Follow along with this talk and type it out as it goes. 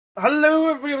Hello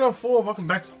everybody, I'm 4. Welcome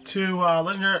back to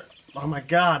Legendary. Oh my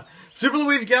god. Super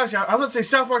Luigi Galaxy. I was about to say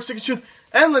South Park Stick of Truth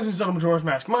and Legend of Zelda Majora's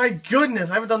Mask. My goodness,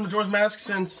 I haven't done Majora's Mask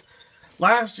since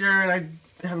last year, and I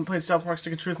haven't played South Park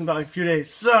Stick of Truth in about like a few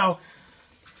days. So,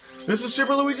 this is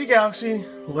Super Luigi Galaxy.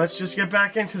 Let's just get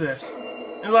back into this.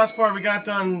 In the last part, we got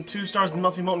done 2 stars in the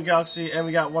Melting Molten Galaxy, and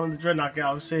we got 1 in the Dreadnought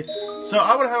Galaxy. So,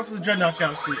 I want to have it for the Dreadnought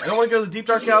Galaxy. I don't want to go to the Deep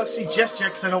Dark Galaxy just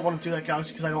yet, because I don't want to do that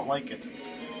galaxy, because I don't like it.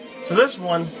 So this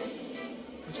one,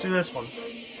 let's do this one.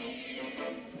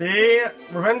 The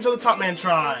Revenge of the Top Man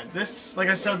Tribe. This, like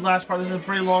I said last part, this is a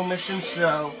pretty long mission,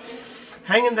 so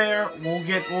hang in there. We'll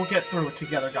get through it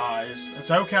together, guys. It's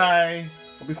okay.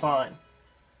 We'll be fine.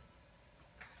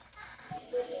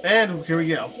 And here we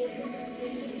go.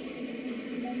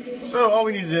 So all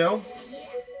we need to do,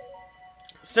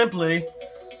 simply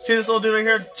see this little dude right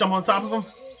here. Jump on top of him,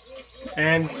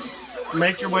 and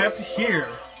make your way up to here.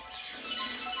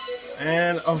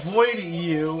 And avoid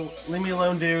you. Leave me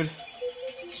alone, dude.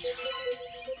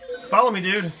 Follow me,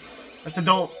 dude. That's a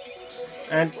don't.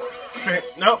 And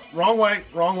nope, wrong way,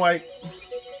 wrong way.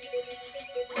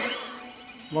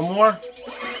 One more.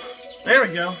 There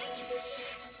we go.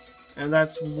 And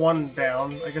that's 1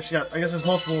 down. I guess there's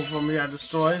multiple of them we gotta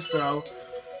destroy. So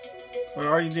where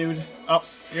are you, dude? Oh,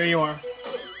 here you are.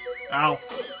 Ow,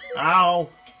 ow.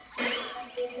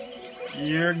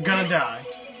 You're gonna die.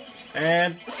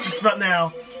 And just about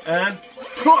now, and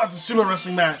it's a sumo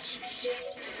wrestling match.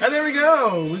 And there we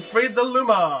go. We freed the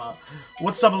Luma.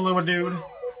 What's up, Luma dude?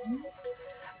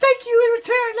 Thank you. In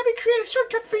return, let me create a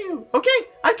shortcut for you. Okay,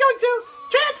 I'm going to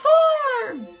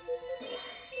transform.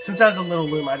 Since I was a little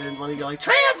Luma, I didn't want to go like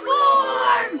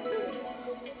transform.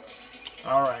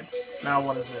 All right. Now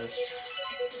what is this?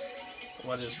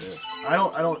 What is this?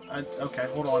 Okay,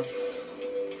 hold on.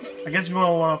 I guess if you want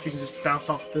to one up, you can just bounce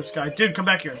off this guy. Dude, come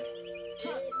back here.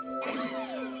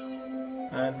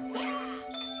 And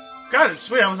got it,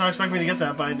 sweet. I was not expecting me to get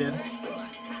that, but I did.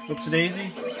 Whoopsie daisy.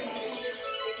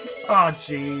 Oh,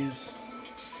 jeez.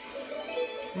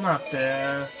 Not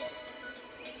this.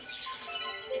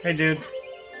 Hey, dude.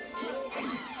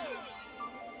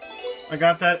 I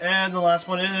got that, and the last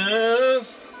one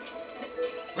is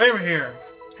right over here.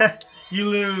 You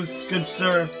lose, good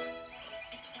sir.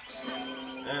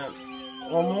 And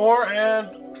one more, and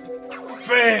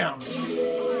bam!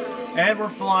 And we're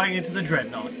flying into the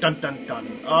Dreadnought. Dun dun dun.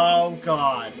 Oh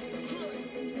god.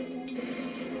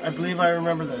 I believe I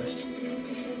remember this.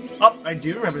 Oh, I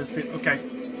do remember this. Okay.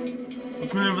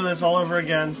 Let's maneuver this all over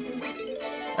again.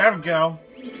 There we go.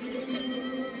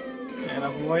 And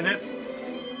avoid it.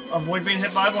 Avoid being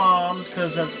hit by bombs,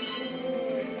 because that's...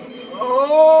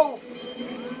 Oh!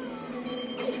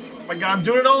 My god, I'm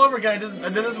doing it all over again. I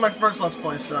did this in my first Let's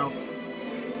Play, so...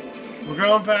 We're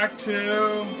going back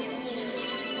to...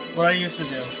 what I used to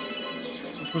do,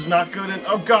 which was not good. And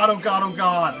oh god, oh god, oh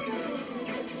god,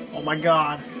 oh my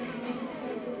god,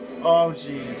 oh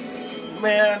jeez,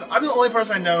 man, I'm the only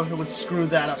person I know who would screw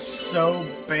that up so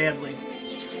badly.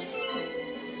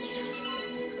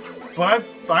 But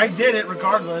I did it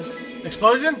regardless.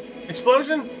 Explosion?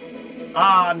 Explosion?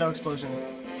 Ah, no explosion.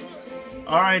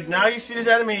 Alright, now you see these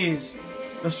enemies.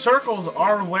 The circles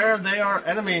are where they are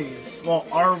enemies. Well,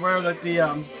 are where that the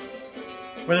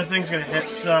where the thing's gonna hit,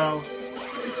 so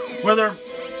where their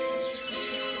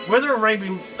ray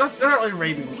beam, they're not really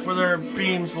ray beams, where their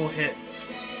beams will hit.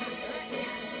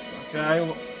 Okay,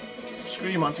 well, screw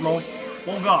you, Montimo.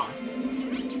 Oh god.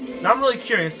 Now I'm really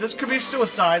curious. This could be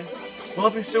suicide. Will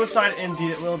it be suicide?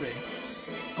 Indeed, it will be.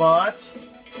 But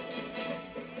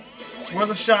it's worth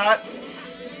a shot.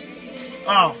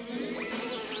 Oh,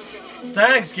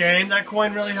 thanks, game. That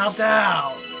coin really helped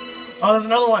out. Oh, there's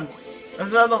another one.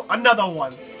 There's another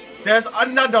one. There's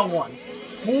another one.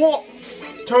 Whoa.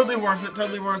 Totally worth it.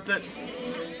 Totally worth it.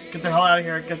 Get the hell out of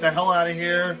here. Get the hell out of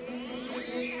here.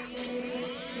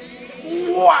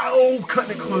 Wow.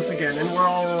 Cutting it close again. And we're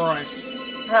alright.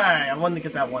 Hey, I wanted to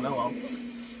get that one. Oh well.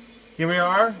 Here we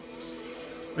are.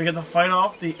 We get to fight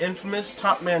off the infamous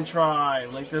Top Man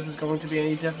Tribe. Like this is going to be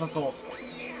any difficult.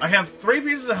 I have 3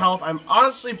 pieces of health. I'm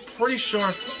honestly pretty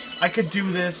sure I could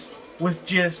do this with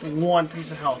just 1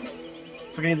 piece of health.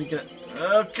 If I can even get it.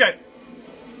 Okay.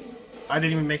 I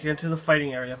didn't even make it into the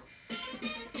fighting area.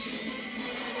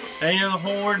 And you know, the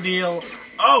whole ordeal.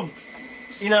 Oh!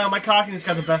 You know, my cockiness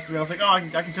got the best of me. I was like, oh, I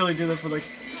can totally do this with like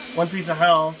 1 piece of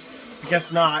health. I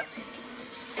guess not.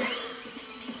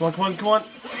 Come on, come on, come on.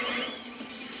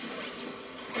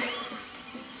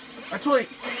 I totally...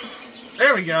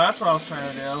 There we go. That's what I was trying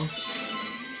to do.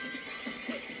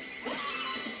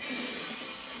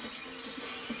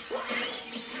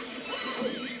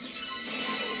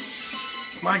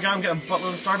 Come My god, I'm getting a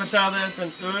buttload of star bits out of this,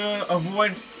 and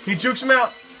avoid. He jukes him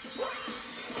out.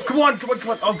 Come on, come on,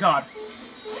 come on. Oh god.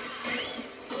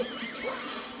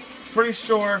 Pretty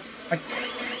sure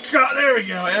God, there we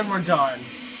go, and we're done.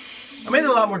 I made it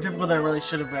a lot more difficult than I really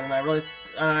should have been, and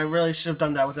I really should have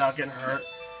done that without getting hurt.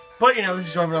 But you know, this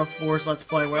is Jordan 4's Let's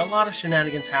Play, where a lot of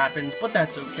shenanigans happens, but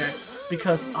that's okay,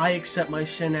 because I accept my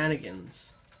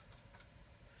shenanigans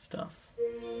stuff.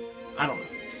 I don't know.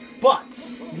 But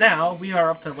now we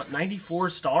are up to what, 94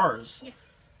 stars.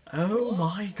 Oh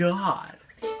my god.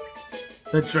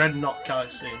 The Dreadnought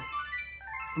Galaxy.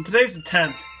 And today's the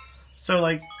 10th, so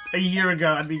like a year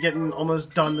ago I'd be getting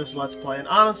almost done this Let's Play, and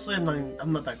honestly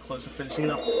I'm not that close to finishing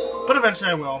it up, but eventually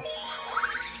I will.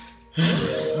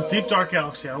 The Deep Dark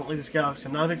Galaxy. I don't like this galaxy.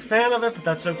 I'm not a big fan of it, but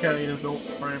that's okay. You know,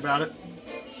 don't worry about it.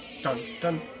 Dun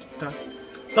dun dun.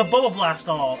 The Bubble Blast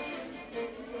off.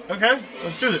 Okay,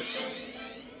 let's do this.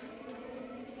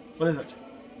 What is it?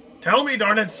 Tell me,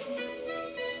 darn it!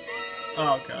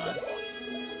 Oh god.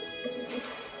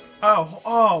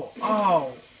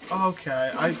 Oh.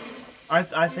 Okay.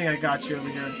 I think I got you over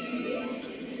here.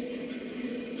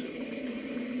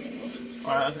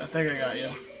 Alright, I think I got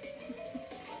you.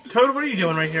 Toad, what are you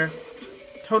doing right here?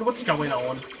 Toad, what's going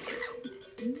on?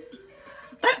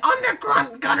 That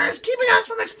underground gunner is keeping us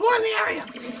from exploring the area.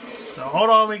 So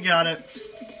hold on, we got it.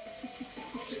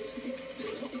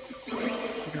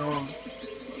 Going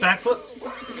backflip.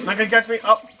 Not gonna catch me.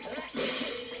 Up.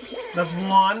 That's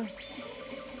one.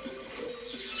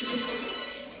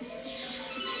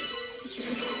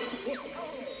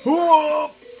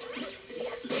 Whoa!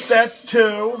 That's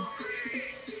two.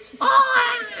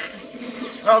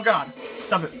 Oh god,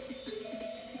 stop it.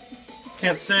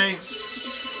 Can't say.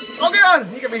 Oh god,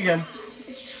 he got me again.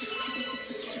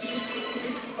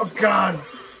 Oh god.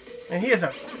 And he is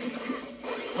a...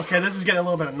 Okay, this is getting a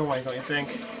little bit annoying, don't you think?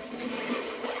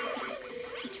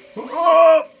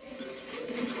 Oh!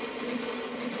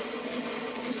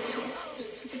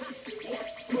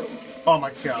 Oh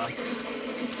my god.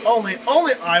 Only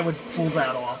I would pull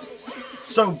that off.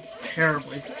 So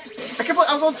terribly.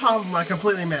 I was on top of him, I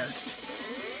completely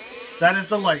missed. That is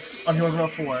the life of Jordan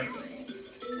 4.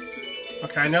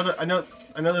 Okay, I know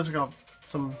there's like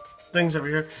some things over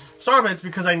here. Starbits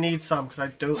because I need some, because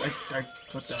what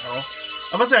the hell?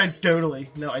 I'm gonna say I totally.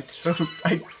 No, I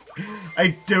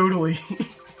totally.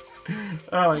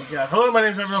 Oh my god. Hello, my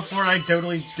name's Jordan 4 and I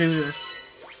totally do this.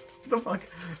 What the fuck?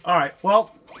 Alright,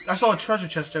 well, I saw a treasure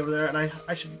chest over there, and I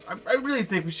really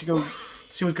think we should go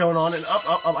see what's going on. And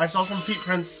up. I saw some feet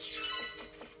prints.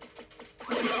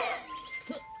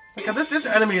 God, this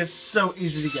enemy is so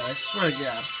easy to get. I swear to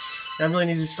God. I really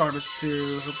need these starbits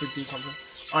to hopefully do something.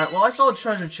 Alright, well, I saw a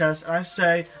treasure chest, and I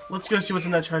say, let's go see what's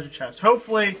in that treasure chest.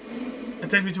 Hopefully, it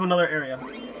takes me to another area.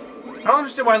 I don't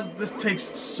understand why this takes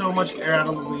so much air out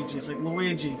of Luigi. It's like,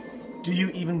 Luigi, do you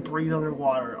even breathe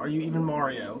underwater? Are you even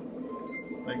Mario?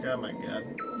 Like, oh my god.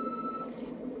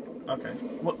 Okay.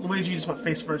 Well, Luigi just went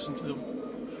face first into the...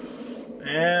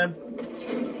 And...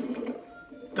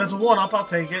 That's a 1-up, I'll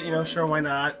take it. You know, sure, why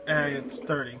not? Hey, it's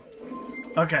 30.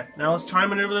 Okay, now let's try and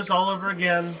maneuver this all over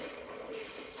again.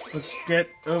 Let's get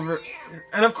over...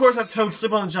 And of course that toad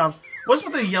slip on the job. What's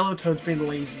with the yellow toads being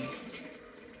lazy?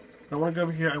 I don't want to go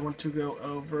over here, I want to go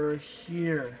over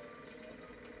here.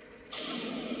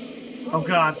 Oh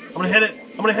god, I'm gonna hit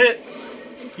it!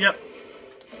 Yep.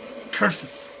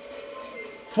 Curses.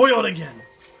 Foiled again.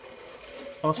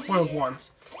 Oh, it's foiled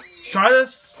once. Let's try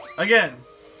this again.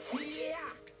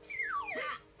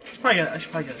 I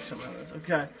should probably get something out of this.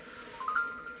 Okay.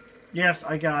 Yes,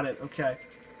 I got it. Okay.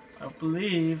 I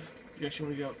believe you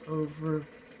actually want to go over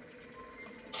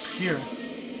here.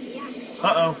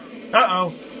 Uh-oh.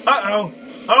 Uh-oh. Uh-oh.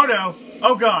 Oh no.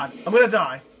 Oh god. I'm gonna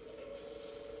die.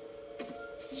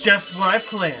 Just what I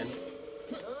planned.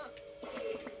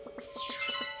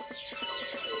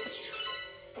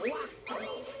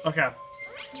 Okay.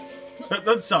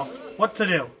 Note self. What to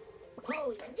do?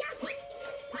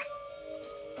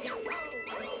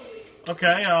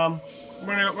 Okay,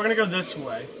 we're gonna go this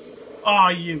way. Aw,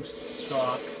 you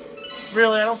suck.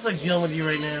 Really, I don't feel like dealing with you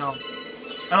right now.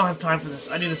 I don't have time for this.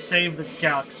 I need to save the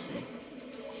galaxy.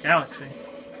 Galaxy?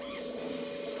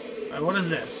 Alright, what is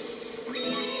this?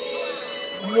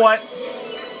 What?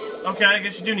 Okay, I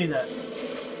guess you do need that.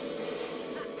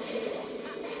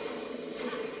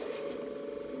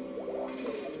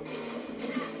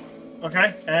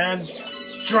 Okay, and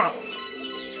drop.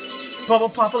 Bubble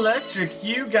Pop Electric,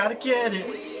 you gotta get it.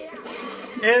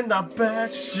 In the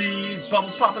backseat, Bubble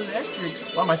Pop Electric.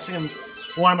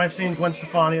 Why am I singing Gwen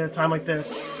Stefani at a time like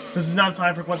this? This is not a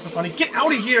time for Gwen Stefani. Get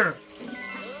out of here!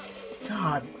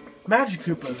 God, Magic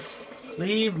Koopas.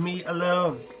 Leave me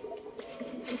alone.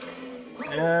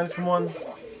 And come on.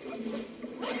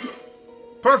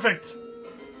 Perfect.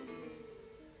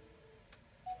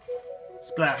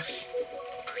 Splash.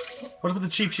 What's with the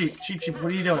cheap sheep? Cheap sheep,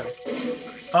 what are you doing?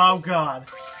 Oh god.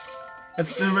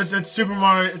 It's Super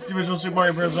Mario, it's the original Super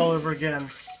Mario Bros. All over again.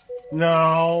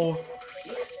 No.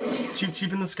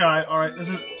 Cheap in the sky. Alright,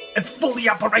 it's fully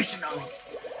operational.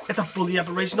 It's a fully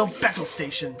operational battle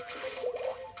station.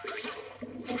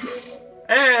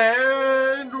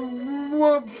 And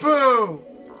whoa!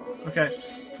 Okay,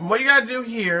 from what you gotta do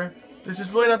here, this is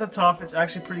really not that tough. It's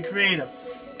actually pretty creative.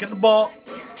 Get the ball,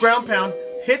 ground pound,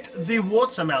 hit the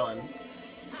watermelon.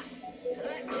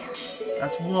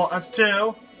 That's one. That's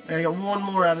two. I got one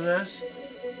more out of this.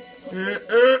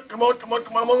 Come on!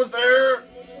 I'm almost there.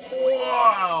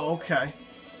 Wow. Okay.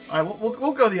 All right,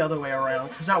 we'll go the other way around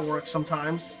because that works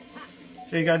sometimes.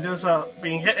 So you gotta do this without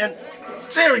being hit, and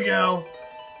there we go.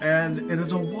 And it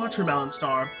is a watermelon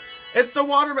star. It's the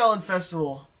Watermelon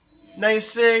Festival. Now you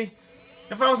see,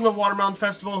 if I was in the Watermelon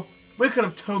Festival, we could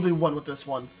have totally won with this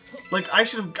one. Like I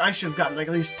should have gotten like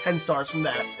at least 10 stars from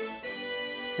that.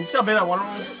 You see how big that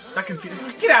watermelon is? That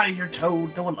confusing. Get out of here,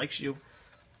 Toad. No one likes you.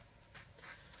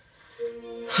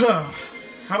 How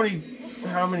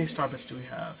many star bits do we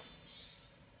have?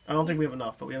 I don't think we have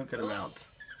enough, but we have a good amount.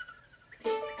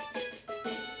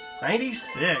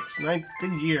 96.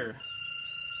 Good year.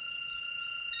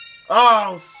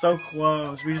 Oh, so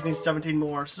close. We just need 17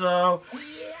 more. So,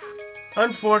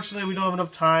 unfortunately, we don't have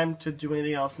enough time to do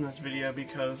anything else in this video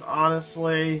because,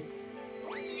 honestly,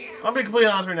 I'll be completely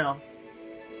honest right now.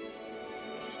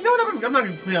 You know what? I'm not going to be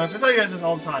completely honest. I tell you guys this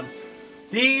all the time.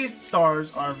 These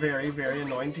stars are very, very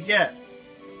annoying to get.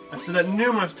 I've said that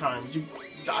numerous times.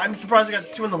 I'm surprised I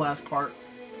got 2 in the last part.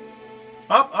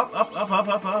 Up,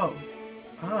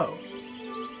 oh.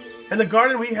 In the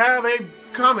garden, we have a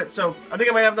comet, so I think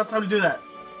I might have enough time to do that.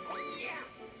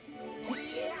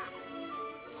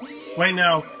 Wait,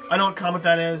 no. I know what comet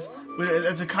that is.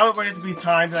 It's a comet where you have to be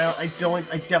timed, and I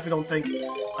definitely don't think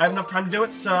I have enough time to do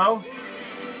it, so...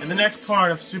 In the next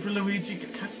part of Super Luigi... Can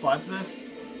I fly for this?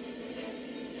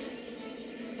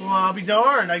 Well, I'll be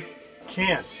darned. I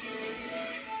can't.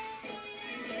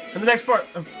 In the next part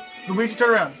of Luigi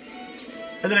Turn Around.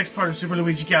 In the next part of Super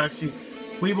Luigi Galaxy,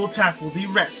 we will tackle the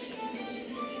rest.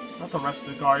 Not the rest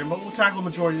of the garden, but we'll tackle the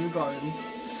majority of the garden.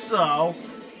 So,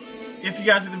 if you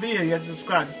guys like the video, you guys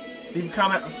subscribe. Leave a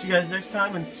comment. I'll see you guys next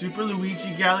time in Super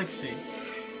Luigi Galaxy.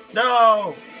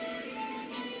 No!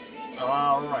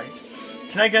 Alright.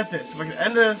 Can I get this? If I can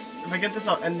end this, if I get this,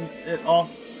 I'll end it off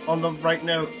on the right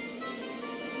note.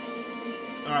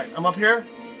 Alright, I'm up here.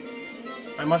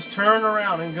 I must turn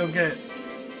around and go get it.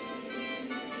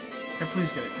 Can I please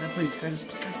get it? Can I please? Can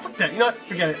I fuck that? You know what?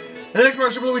 Forget it. In the next part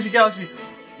of Super Luigi Galaxy,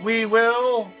 we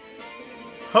will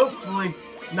hopefully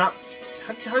not...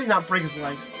 How do you not break his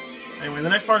legs? Anyway, in the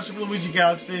next part of Super Luigi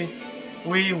Galaxy,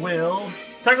 we will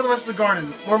tackle the rest of the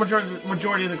garden, or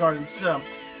majority of the garden. So,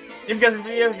 if you guys like the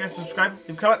video, you guys subscribe,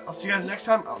 leave a comment. I'll see you guys next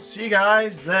time. I'll see you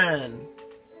guys then.